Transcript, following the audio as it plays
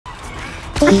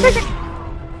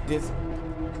This,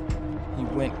 he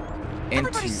went into.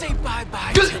 Everybody say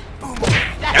bye-bye to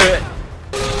Boomerang.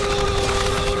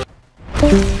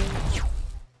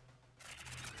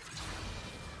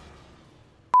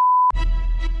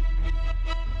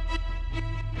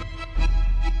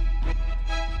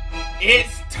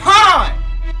 It's time!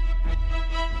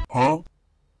 Huh?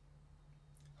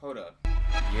 Hold up.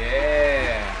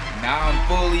 Yeah, now I'm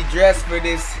fully dressed for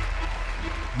this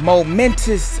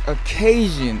momentous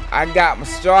occasion. I got my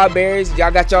strawberries. Y'all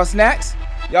got y'all snacks?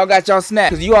 Y'all got y'all snacks?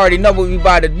 Cause you already know what we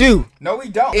about to do. No, we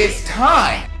don't. It's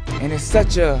time! And it's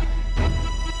such a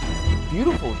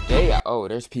beautiful day. Oh,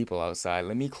 there's people outside.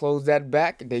 Let me close that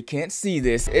back. They can't see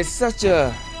this. It's such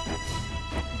a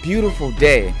beautiful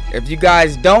day. If you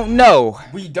guys don't know,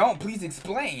 we don't, please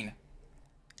explain.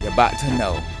 You're about to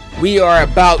know. We are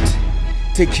about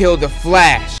to kill the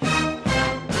Flash.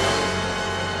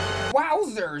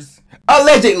 Wowzers.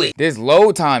 Allegedly. This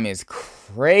load time is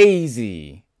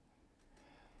crazy.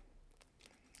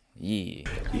 Yeah.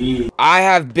 I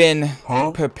have been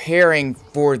preparing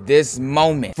for this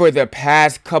moment for the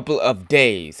past couple of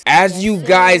days. As you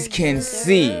guys can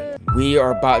see, we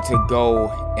are about to go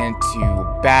into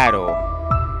battle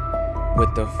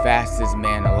with the fastest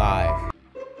man alive.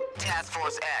 Task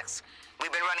Force X,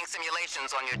 we've been running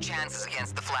simulations on your chances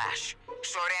against the Flash.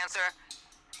 Short answer,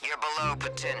 you're below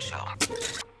potential.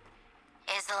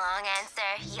 Is the long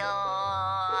answer,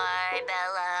 you're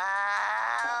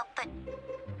below, but...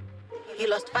 He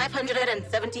lost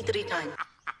 573 times.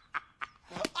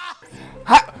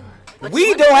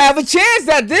 We don't have a chance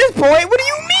at this point. What do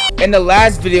you mean? In the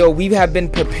last video, we have been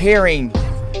preparing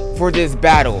for this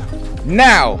battle.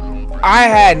 Now, I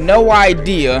had no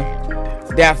idea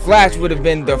that Flash would have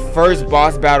been the first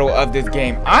boss battle of this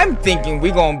game. I'm thinking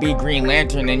we're gonna be Green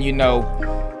Lantern and, you know,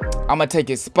 I'm gonna take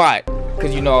his spot.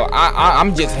 Because, you know,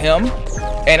 I'm just him.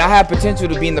 And I have potential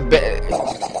to be in the best.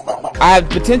 I have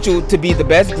potential to be the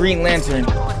best Green Lantern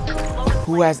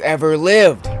who has ever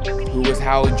lived. Who was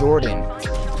Hal Jordan?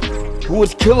 Who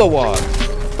was Kilowog?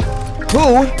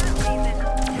 Who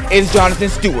is Jonathan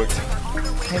Stewart?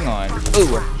 Hang on.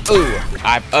 Ooh.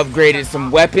 I've upgraded some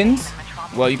weapons.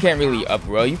 Well, you can't really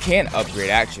upgrade. You can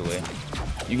upgrade, actually.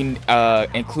 You can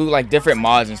include like different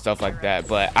mods and stuff like that,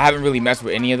 but I haven't really messed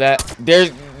with any of that.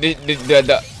 There's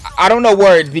the I don't know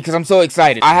words because I'm so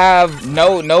excited. I have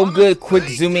no good quick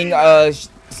zooming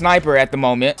sniper at the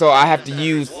moment, so I have to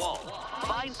use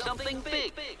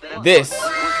this.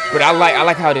 But I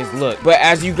like how this looks. But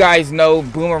as you guys know,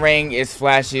 Boomerang is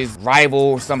Flash's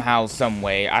rival somehow, some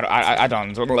way. I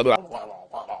don't.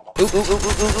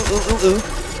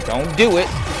 Don't do it.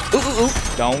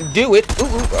 Don't do it.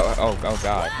 Oh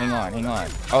God. Hang on.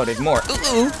 Oh, there's more.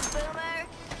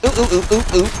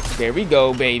 There we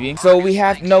go, baby. So we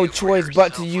have no choice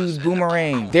but to use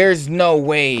Boomerang. There's no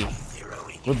way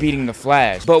we're beating the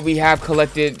Flash. But we have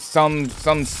collected some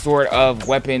sort of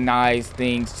weaponized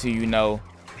things to, you know,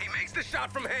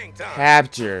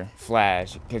 capture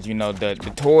Flash. Because, you know, the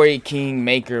Toy King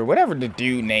Maker, whatever the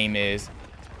dude name is,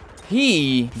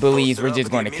 he believes we're just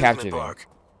going to capture them.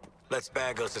 Let's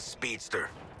bag us a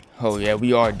speedster. Oh yeah,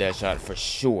 we are Deadshot for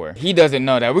sure. He doesn't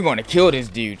know that we're going to kill this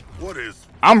dude. What is?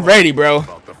 I'm ready, bro.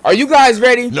 Are you guys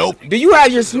ready? Nope. Do you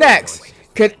have your snacks?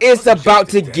 Cause it's about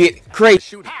to get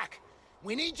crazy. Hack,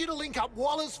 we need you to link up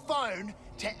Waller's phone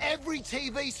to every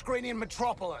TV screen in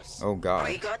Metropolis. Oh God.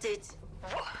 We got it.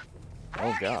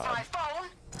 Oh God.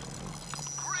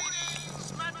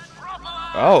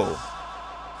 Oh.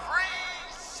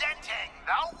 Presenting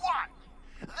the one,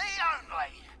 the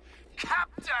only,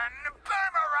 Captain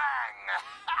Boomerang.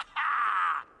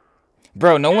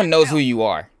 Bro, no one knows who you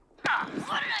are.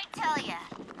 What did I tell ya?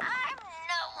 I'm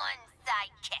no one's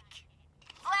sidekick.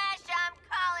 Flash, I'm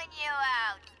calling you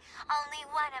out. Only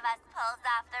one of us pulls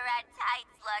off the red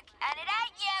tights look, and it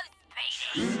ain't you,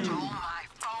 Speedy. Stole my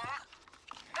phone?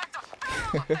 That's a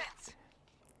federal offense.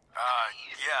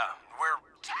 Yeah, we're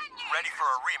ready for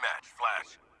a rematch,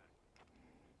 Flash.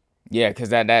 Yeah, cause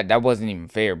that wasn't even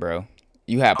fair, bro.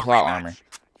 You had plot armor.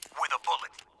 With a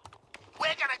bullet.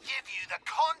 We're gonna give you the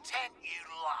content you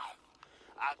love.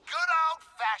 A good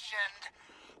old-fashioned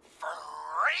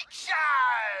freak show.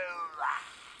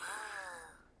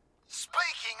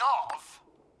 Speaking of,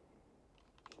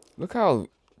 Look how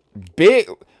big.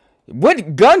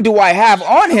 What gun do I have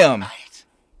on him? mate,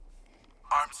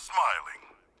 I'm smiling.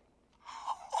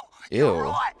 you're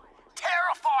Ew. right.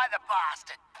 Terrify the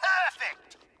bastard.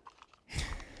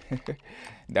 Perfect.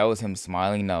 That was him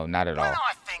smiling? No, not at all. When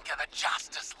I think of the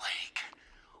Justice League,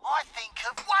 I think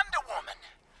of Wonder Woman,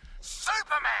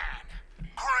 Superman,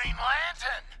 Green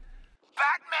Lantern,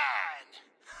 Batman.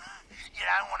 You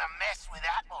don't want to mess with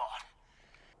that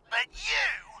But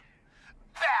you,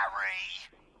 Barry,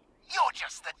 you're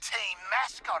just the team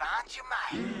mascot, aren't you,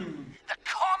 mate? The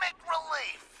comic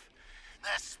relief.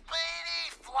 The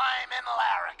speedy flaming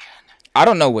larrikin. I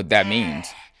don't know what that means.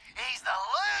 He's the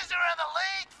loser of the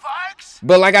league, folks.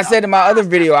 But like I said in my other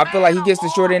video, I feel like he gets the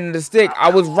short end of the stick. I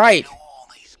was right. All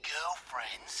these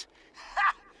girlfriends.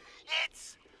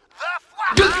 It's the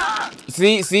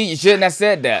Flash. See, you shouldn't have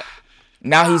said that.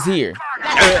 Now he's here.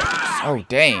 Oh,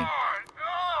 dang.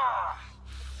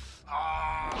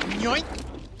 Yoink.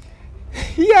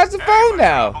 He has the phone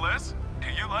now. Bliss, do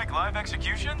you like live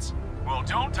executions? Well,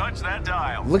 don't touch that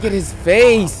dial. Look at his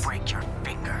face. Break your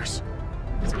fingers.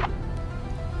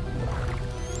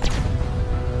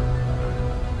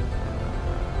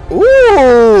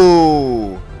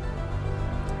 Ooh.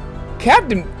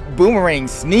 Captain Boomerang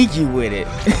sneaky with it.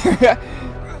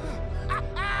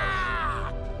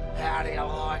 How do you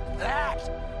like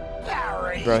that,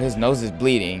 Barry? Bro, his nose is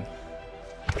bleeding.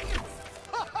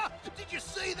 Did you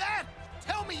see that?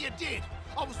 Tell me you did.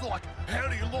 I was like, how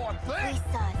do you like We that?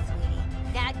 saw it,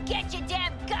 sweetie. Now get your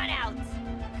damn gun out.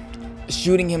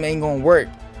 Shooting him ain't gonna work.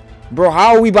 Bro,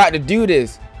 how are we about to do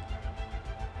this?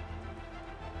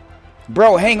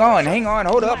 Bro, hang on.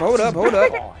 Hold up.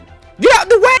 Get out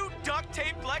the way! You duct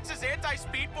tape Lex's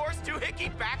anti-speed force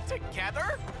doohickey back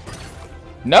together?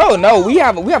 No, we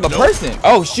have a person.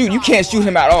 Oh shoot, you can't shoot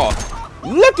him at all.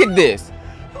 Look at this.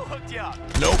 Who hooked you up?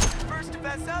 Nope. First to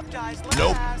fess up dies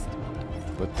Nope. last.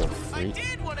 What the I freak?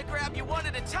 did want to grab you one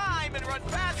at a time and run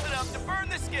fast enough to burn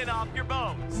the skin off your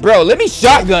bones. Bro, let me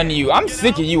shotgun you. I'm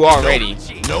sick of you already.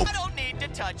 Gee, Nope. I don't need to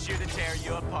touch you to tear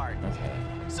you apart. Okay.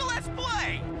 So let's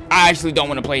play. I actually don't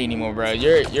want to play anymore, bro.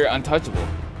 You're untouchable.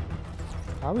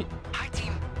 How we Hi,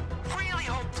 team. Really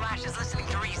hope Flash is listening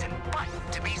to reason, but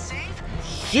to be safe,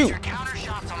 shoot? your counter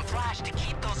shots on Flash to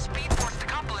keep those Speed Force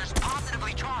decouplers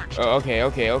positively charged. Oh,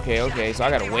 okay. So I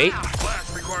gotta wait.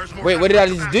 Flash requires more Wait, what did I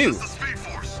just do? the Speed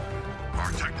Force.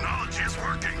 Our technology is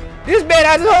working. This man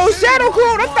has his whole shadow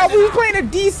clone. I thought we were playing a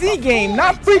DC game,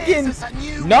 not freaking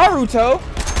Naruto.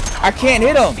 I can't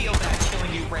hit him.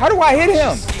 How do I hit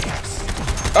him?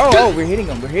 Oh, we're hitting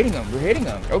him.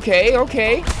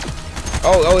 Okay.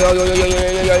 Oh,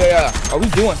 yeah. Oh, we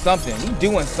doing something.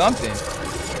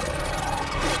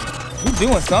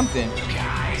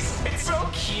 Guys, it's so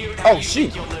cute. Oh,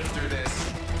 shoot. You'll live through this.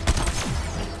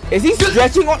 Is he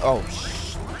stretching on? Oh,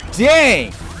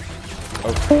 dang.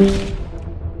 Okay.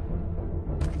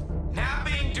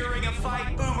 Napping during a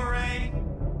fight, Boomerang.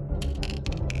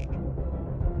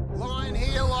 Lying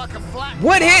here like a flat.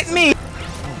 What hit me?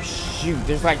 Oh, shoot.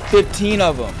 There's like 15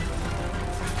 of them.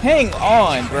 Hang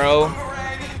on, bro.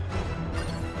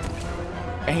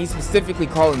 And he's specifically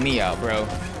calling me out, bro.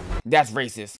 That's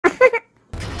racist.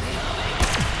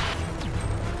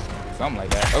 Something like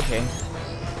that. Okay.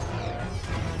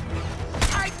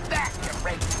 Take that, you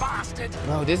red bastard.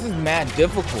 Bro, this is mad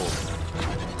difficult.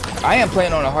 I am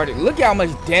playing on a hard. Look at how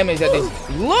much damage that this.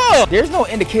 Look! There's no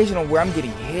indication of where I'm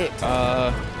getting hit.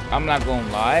 I'm not gonna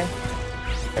lie.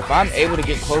 If I'm able to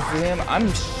get close to him, I'm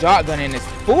shotgunning this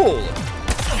fool.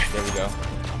 There we go.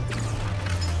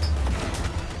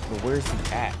 But where's he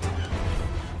at?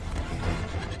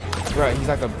 Bro, he's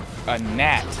like a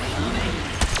gnat.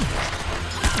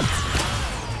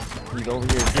 He's over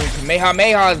here doing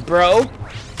Kamehamehas, bro.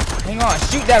 Hang on,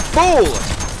 shoot that fool!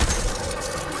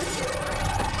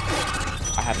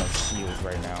 I have no shields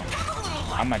right now.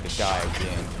 I'm about to die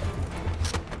again.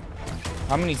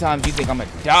 How many times do you think I'm gonna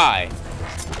die?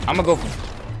 I'm gonna go for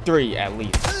 3 at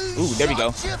least. Ooh, there we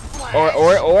go.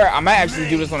 Or I might actually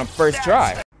do this on a first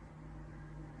try.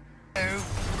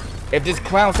 If this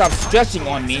clown stops stretching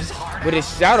on me with his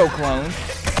shadow clone.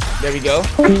 There we go.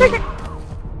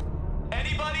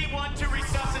 Anybody want to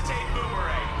resuscitate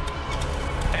Boomerang?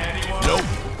 Anyone? Nope.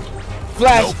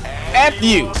 Flash, Nope. F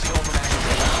you.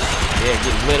 Yeah,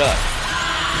 get lit up.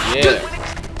 Yeah.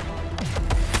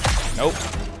 Nope.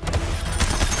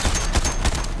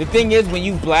 The thing is, when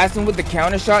you blast them with the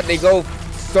counter shot, they go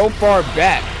so far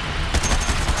back.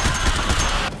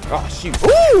 Oh, shoot.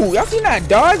 Ooh, y'all seen that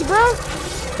dodge, bro?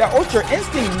 That ultra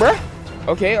instinct, bro.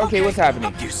 Okay, what's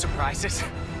happening? A few surprises,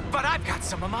 but I've got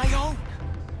some of my own.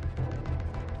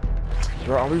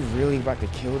 Bro, are we really about to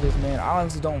kill this man? I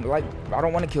honestly don't like. I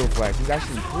don't want to kill Flash. He's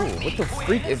actually cool. What the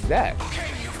freak is that? Okay,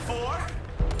 you four.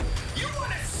 You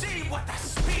want to see what the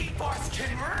Speed Force can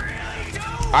really do?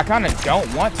 I kind of don't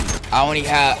want to. I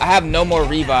have no more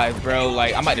revives, bro.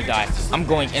 Like, I'm about to die. I'm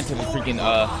going into the freaking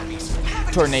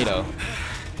tornado.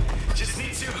 Just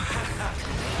need to recharge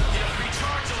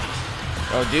a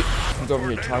little. Oh, dude, he's over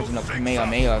here charging up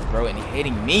Kamehamehas, bro, and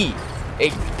hitting me.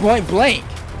 Point blank.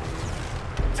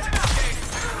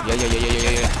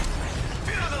 Yeah.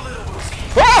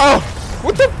 Oh!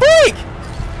 What the freak?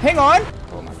 Hang on.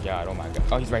 Oh my god.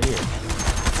 Oh, he's right here.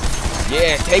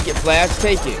 Yeah, take it, Flash.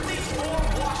 Take it.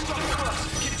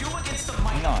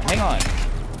 Hang on.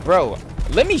 Bro,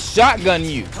 let me shotgun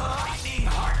you.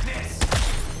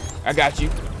 I got you.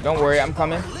 Don't worry, I'm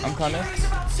coming.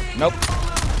 Nope.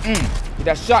 Get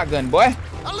that shotgun, boy.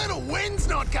 A little wind's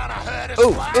not gonna hurt us.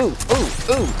 Ooh.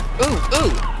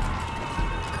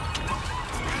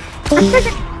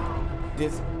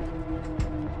 This.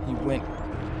 He went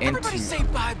into. Everybody say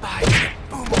bye-bye.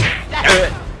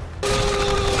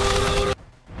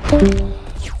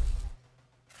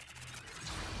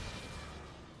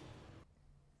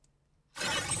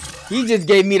 He just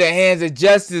gave me the hands of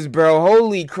justice, bro.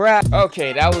 Holy crap.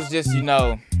 Okay, that was just, you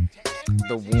know,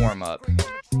 the warm-up.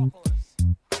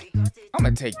 I'm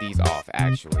gonna take these off,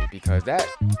 actually, because that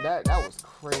was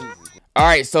crazy.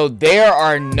 Alright, so there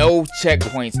are no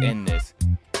checkpoints in this.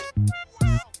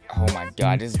 Oh my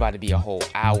god, this is about to be a whole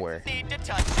hour.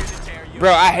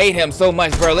 Bro, I hate him so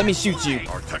much, bro. Let me shoot you.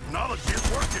 Our technology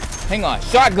is working. Hang on,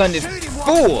 shotgun this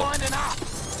fool.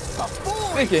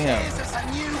 Look at him.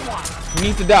 You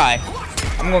need to die.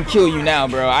 I'm gonna kill you now,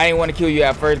 bro. I didn't want to kill you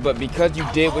at first, but because you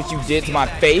did what you did to my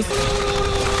face,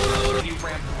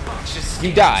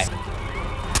 you die.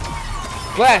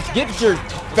 Flash, get your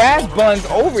fast buns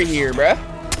over here, bro.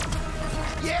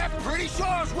 Yeah, pretty sure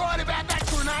I was right about that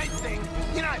grenade thing.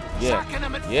 You know, chucking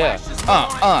them at Yeah. Flash's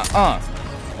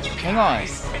Hang on.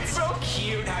 It's so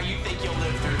cute how you think you'll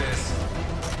live through this.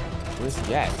 Where's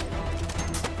he at?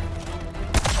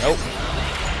 Nope.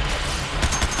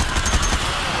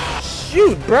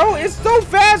 Shoot, bro. It's so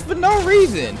fast for no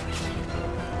reason.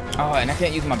 Oh, and I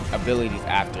can't use my abilities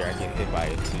after I get hit by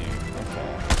it, too.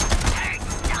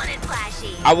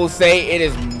 Okay. I will say it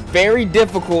is very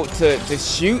difficult to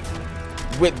shoot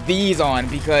with these on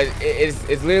because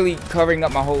it's literally covering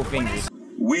up my whole fingers.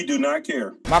 We do not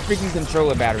care. My freaking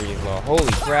controller battery is low.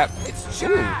 Holy crap. It's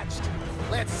charged.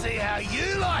 Let's see how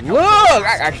you like it. Look!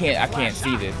 I can't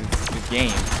see this. It's this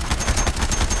game.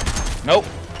 Nope.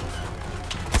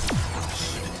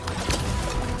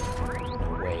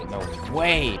 No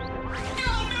way.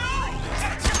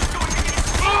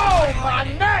 Oh, my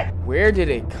neck! Where did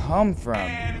it come from?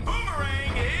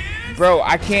 Bro,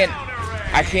 I can't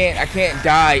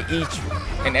die each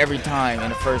and every time in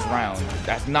the first round.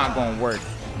 That's not gonna work.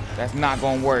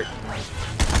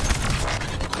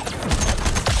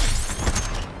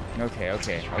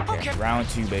 Okay. Round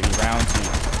 2, baby. Round 2.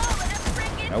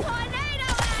 Nope.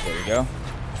 There we go.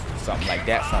 Something like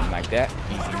that.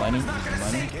 Easy money.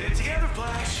 Get it together,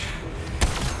 Flash.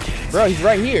 Bro, he's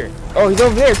right here. Oh, he's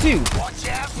over there too. Watch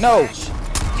out, No. Flash.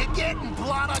 You're getting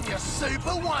blood on your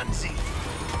super onesie.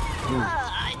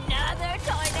 Another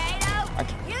tornado.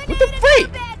 What the freak?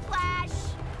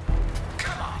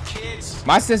 Come on, kids.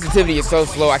 My sensitivity is so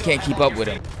slow I can't keep up with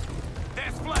him.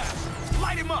 That's Flash.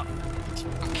 Light him up.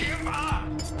 Give up.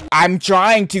 I'm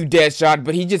trying to Deadshot,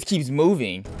 but he just keeps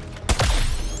moving.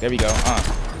 There we go.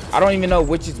 I don't even know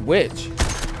which is which.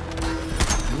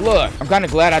 Look, I'm kind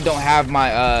of glad I don't have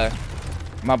my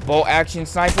my bolt action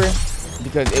sniper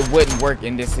because it wouldn't work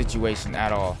in this situation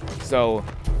at all. So,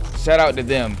 shout out to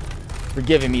them for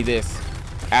giving me this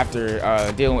after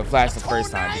dealing with Flash the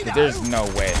first time because there's no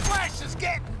way. Flash is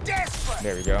getting desperate.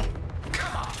 There we go.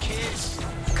 Come on, kids.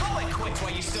 Call it quits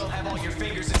while you still have all your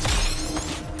fingers in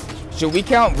teeth. Should we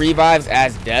count revives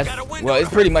as death? Well, it's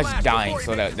pretty much dying,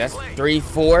 so that's 3,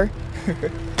 4.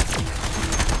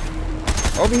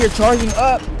 Over here charging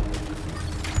up.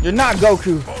 You're not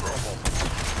Goku.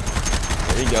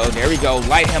 There we go.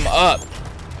 Light him up.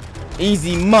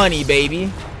 Easy money,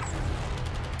 baby.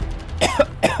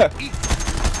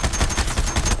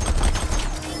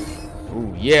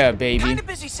 Ooh, yeah, baby. Kinda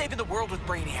busy saving the world with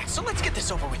Brainiac, so let's get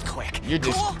this over with quick. You're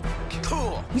just...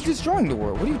 Cool. He's destroying the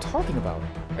world. What are you talking about?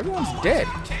 Everyone's dead.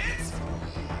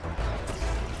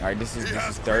 All right, this is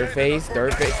third phase.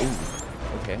 Ooh.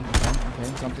 Okay.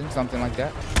 Something like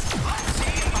that.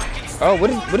 Oh, what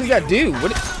does that do?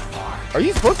 Are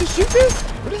you supposed to shoot this?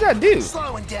 What does that do?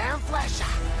 Slowing down, Flasher.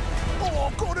 Oh,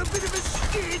 I've got a bit of a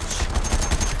stitch.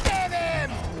 Get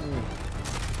him!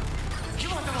 You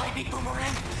want the lightning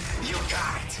boomerang? You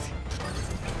got it.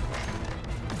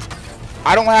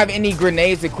 I don't have any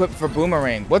grenades equipped for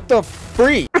boomerang. What the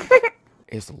freak?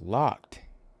 It's locked.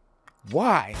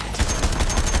 Why?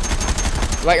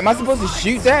 Like, am I supposed to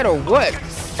shoot that or what?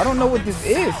 I don't know what this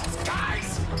is.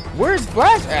 Where's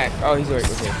Flash at? Oh, he's right.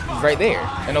 Okay, he's right there,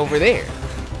 and over there,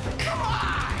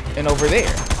 and over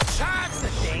there. Charge the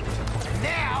thing.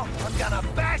 Now I'm gonna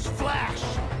bash Flash.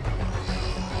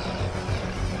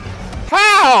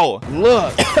 How? No!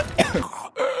 Look.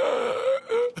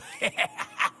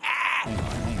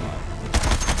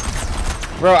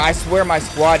 Bro, I swear my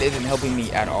squad isn't helping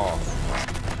me at all.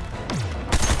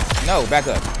 No, back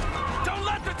up. Don't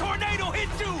let the tornado hit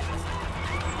you!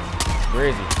 Where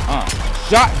is he?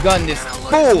 Shotgun this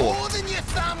fool! More than your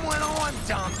thumb went on,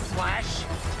 dumb Flash.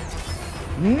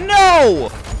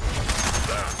 No!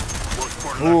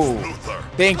 Ooh. Luther.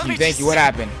 Thank you. What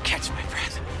happened? Catch my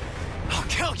breath. I'll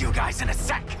kill you guys in a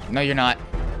sec. No, you're not.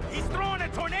 He's throwing a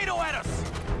tornado at us.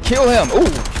 Kill him.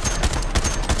 Ooh.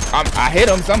 I hit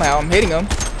him somehow. I'm hitting him.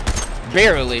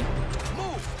 Barely.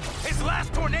 Move. His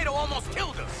last tornado almost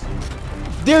killed us.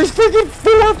 There's freaking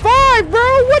 4 or 5, bro.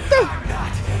 What the? I'm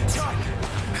not done.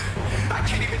 I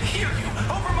can't even hear you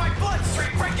over my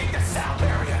bloodstream breaking the sound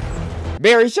barrier.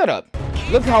 Barry, shut up.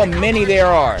 Look how many there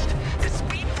are. The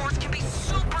speed force can be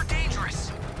super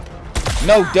dangerous.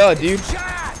 No, duh, dude.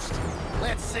 Charged.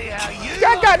 Let's see how you.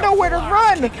 I got nowhere to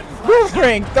run.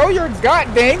 Boomerang. Throw your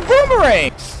goddamn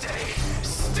boomerang. Stay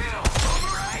still,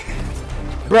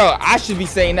 boomerang. Bro, I should be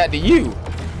saying that to you.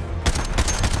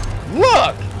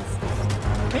 Look.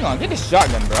 Hang on, get this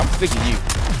shotgun, bro. I'm sick of you.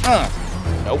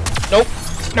 Nope.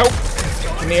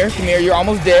 Come here. You're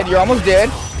almost dead.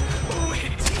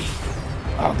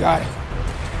 Oh, God.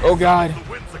 Oh, God.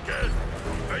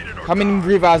 How many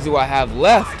revives do I have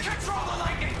left? Control the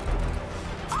lightning.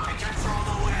 I control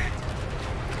the wind.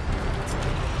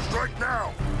 Strike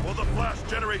now, while the flash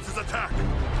generates his attack.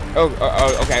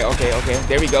 Okay.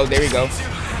 There we go.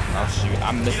 Oh, shoot.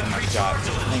 I'm missing my shots.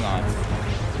 Hang on.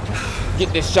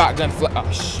 Get this shotgun.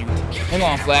 Oh, shoot. Hang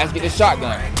on, Flash. Get this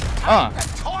shotgun.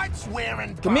 Tights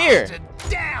wearing. Come here. bastard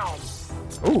Down.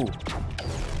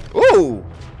 Ooh.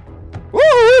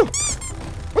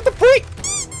 What the freak?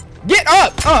 Get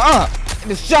up.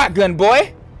 The shotgun,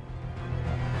 boy.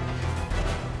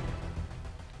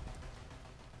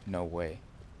 No way.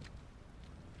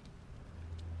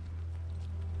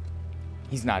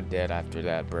 He's not dead after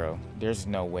that, bro. There's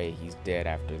no way he's dead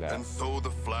after that. And so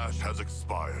the flash has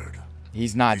expired.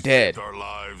 He's not He dead. saved our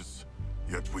lives,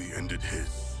 yet we ended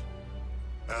his.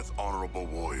 As honorable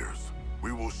warriors,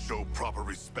 we will show proper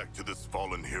respect to this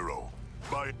fallen hero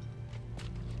by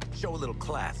Show a little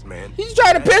class, man. He's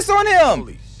trying to piss on him.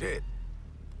 Holy shit.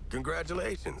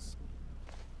 Congratulations.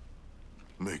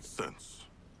 makes sense.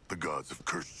 The gods have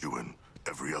cursed you in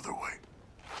every other way.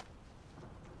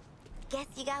 Guess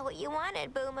you got what you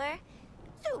wanted, Boomer.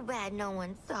 Too bad no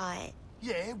one saw it.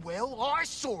 Yeah, well, I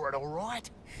saw it, all right.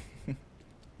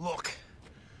 Look,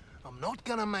 I'm not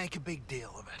gonna make a big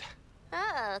deal of it.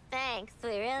 Oh, thanks.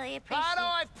 We really appreciate But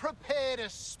I've prepared a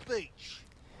speech.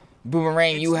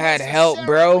 Boomerang, you It's had help,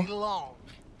 bro. necessarily long.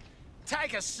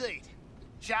 Take a seat,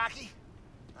 Sharky.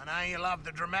 I know you love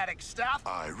the dramatic stuff.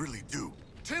 I really do.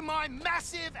 To my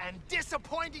massive and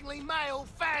disappointingly male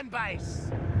fan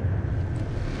base.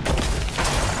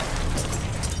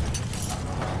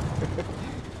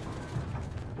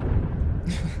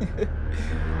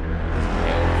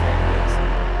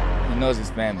 He knows his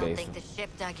fan I don't base. think the ship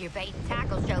dug your bait and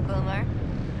tackle show, Boomer.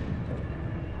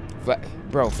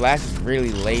 Bro, Flash is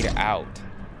really laid out.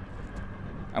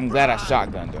 I'm glad I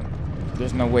shotgunned him.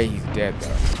 There's no way he's dead,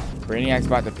 though. Brainiac's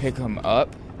about to pick him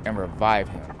up and revive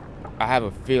him. I have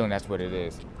a feeling that's what it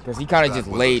is. Because he kind of just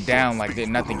laid down like that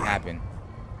nothing happened.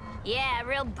 Yeah,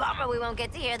 real bummer we won't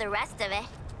get to hear the rest of it.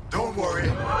 Don't worry.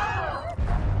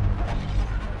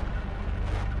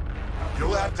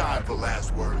 You'll have time for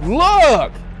last words.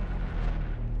 Look!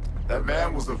 That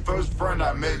man was the first friend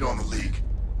I made on the League.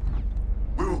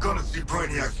 We were gonna see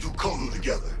Brainiac do Cthulhu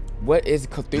together. What is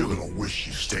You're Cthulhu? gonna wish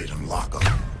you stayed in lockup.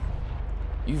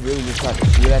 You really just tried to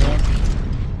shoot at him?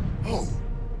 Oh.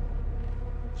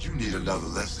 You need another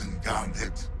lesson,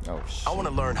 convict. Oh, shit. I want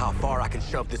to learn how far I can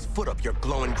shove this foot up your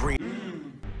glowing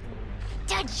green.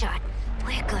 Deadshot,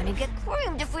 we're gonna get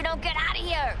creamed if we don't get out of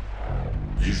here.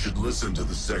 You should listen to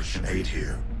the Section 8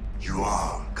 here. You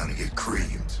are gonna get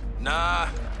creamed. Nah.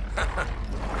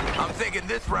 I'm thinking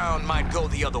this round might go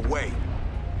the other way.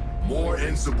 More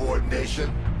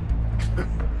insubordination?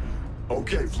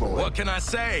 Okay, Floyd. What can I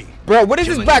say? Bro, what is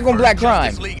this Killing black you on for black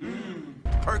crime? Justice League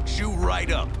perks you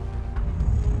right up.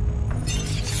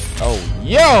 Oh,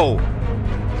 yo!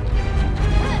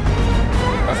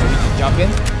 Oh, so we just jump in?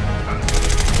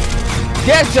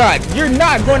 Deadshot, you're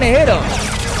not going to hit him.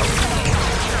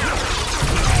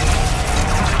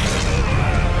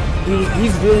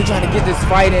 He's really trying to get this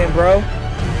fight in, bro.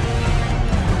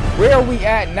 Where are we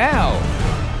at now?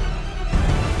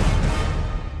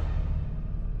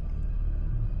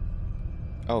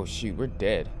 Oh, shoot, we're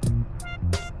dead.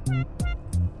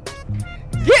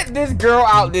 Get this girl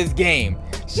out this game.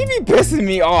 She be pissing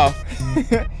me off.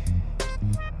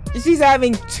 She's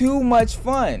having too much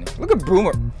fun. Look at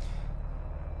Boomer.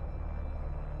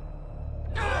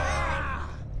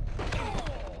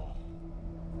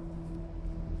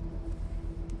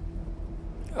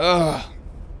 Ugh.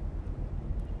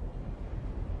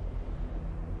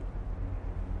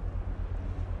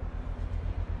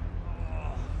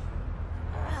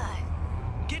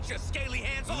 Get your scaly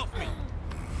hands off me!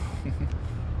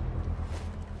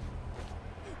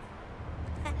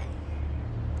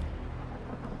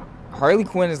 Harley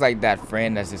Quinn is like that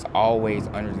friend that's just always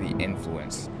under the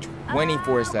influence,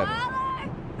 24/7.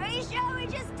 Pretty sure we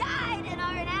just died and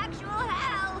are in actual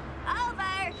hell.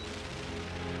 Over.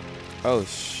 Oh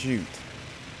shoot.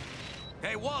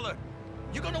 Hey, Waller,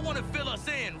 you're gonna want to fill us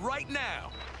in right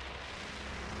now.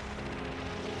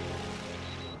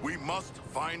 We must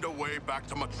find a way back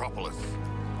to Metropolis.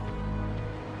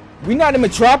 We not in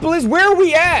Metropolis? Where are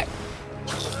we at?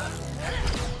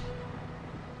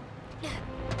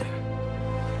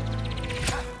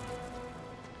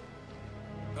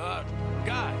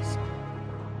 Guys.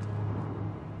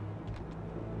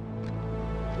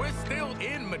 We're still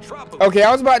in Metropolis. Okay,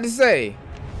 I was about to say.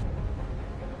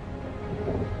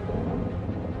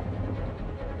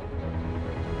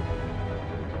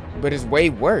 But it's way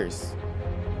worse.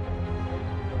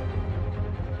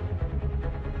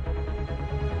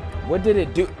 What did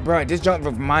it do? Bro, this junk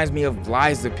reminds me of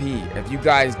Liza P. If you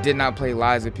guys did not play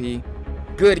Liza P,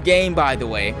 good game, by the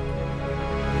way.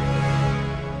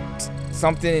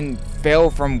 Something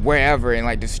fell from wherever and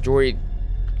like destroyed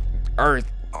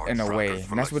Earth in a way.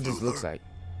 And that's what this looks like.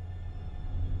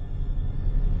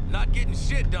 Not getting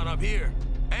shit done up here.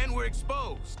 And we're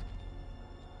exposed.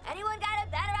 Anyone got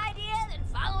a better idea than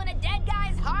following a dead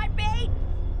guy's heartbeat?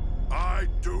 I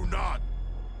do not.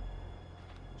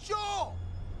 Sure.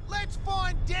 Let's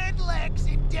find dead Lex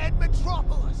in dead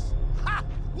Metropolis. Ha!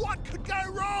 What could go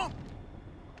wrong?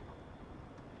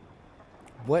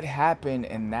 What happened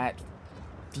in that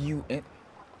few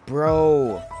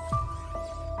bro?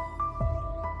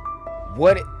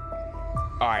 What?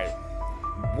 Alright.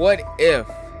 What if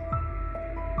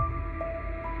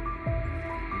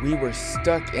we were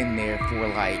stuck in there for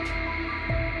like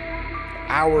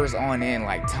hours on end,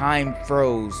 like time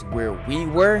froze where we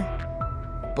were,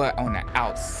 but on the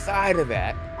outside of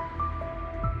that,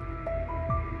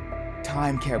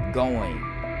 time kept going.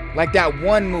 Like that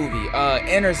one movie,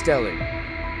 Interstellar.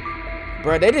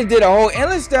 Bro, they just did a whole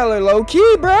Interstellar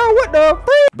low-key, bro. What the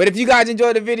freak? But if you guys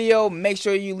enjoyed the video, make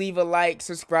sure you leave a like,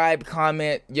 subscribe,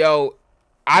 comment. Yo,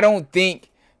 I don't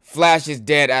think Flash is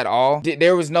dead at all.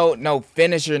 There was no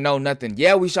finisher, no nothing.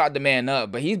 Yeah, we shot the man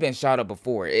up, but he's been shot up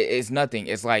before. It's nothing.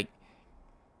 It's like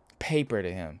paper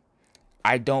to him.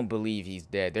 I don't believe he's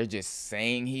dead. They're just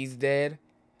saying he's dead,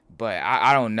 but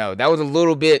I don't know. That was a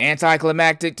little bit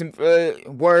anticlimactic to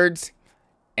words.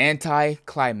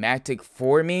 Anticlimactic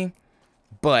for me.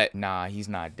 But nah, he's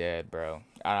not dead, bro.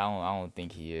 I don't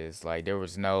think he is. Like there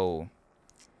was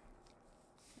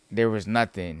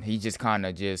nothing. He just kind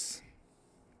of just,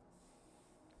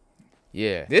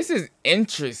 yeah. This is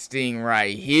interesting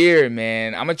right here,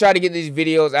 man. I'm gonna try to get these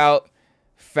videos out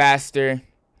faster.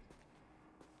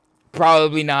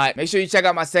 Probably not. Make sure you check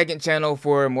out my second channel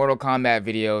for Mortal Kombat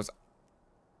videos.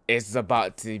 It's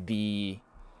about to be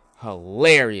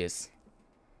hilarious.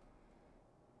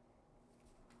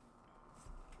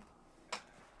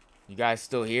 You guys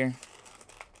still here?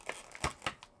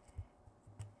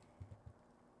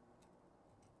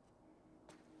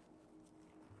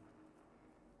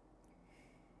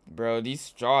 Bro, these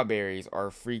strawberries are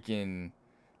freaking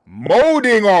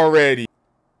molding already.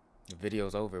 The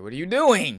video's over. What are you doing?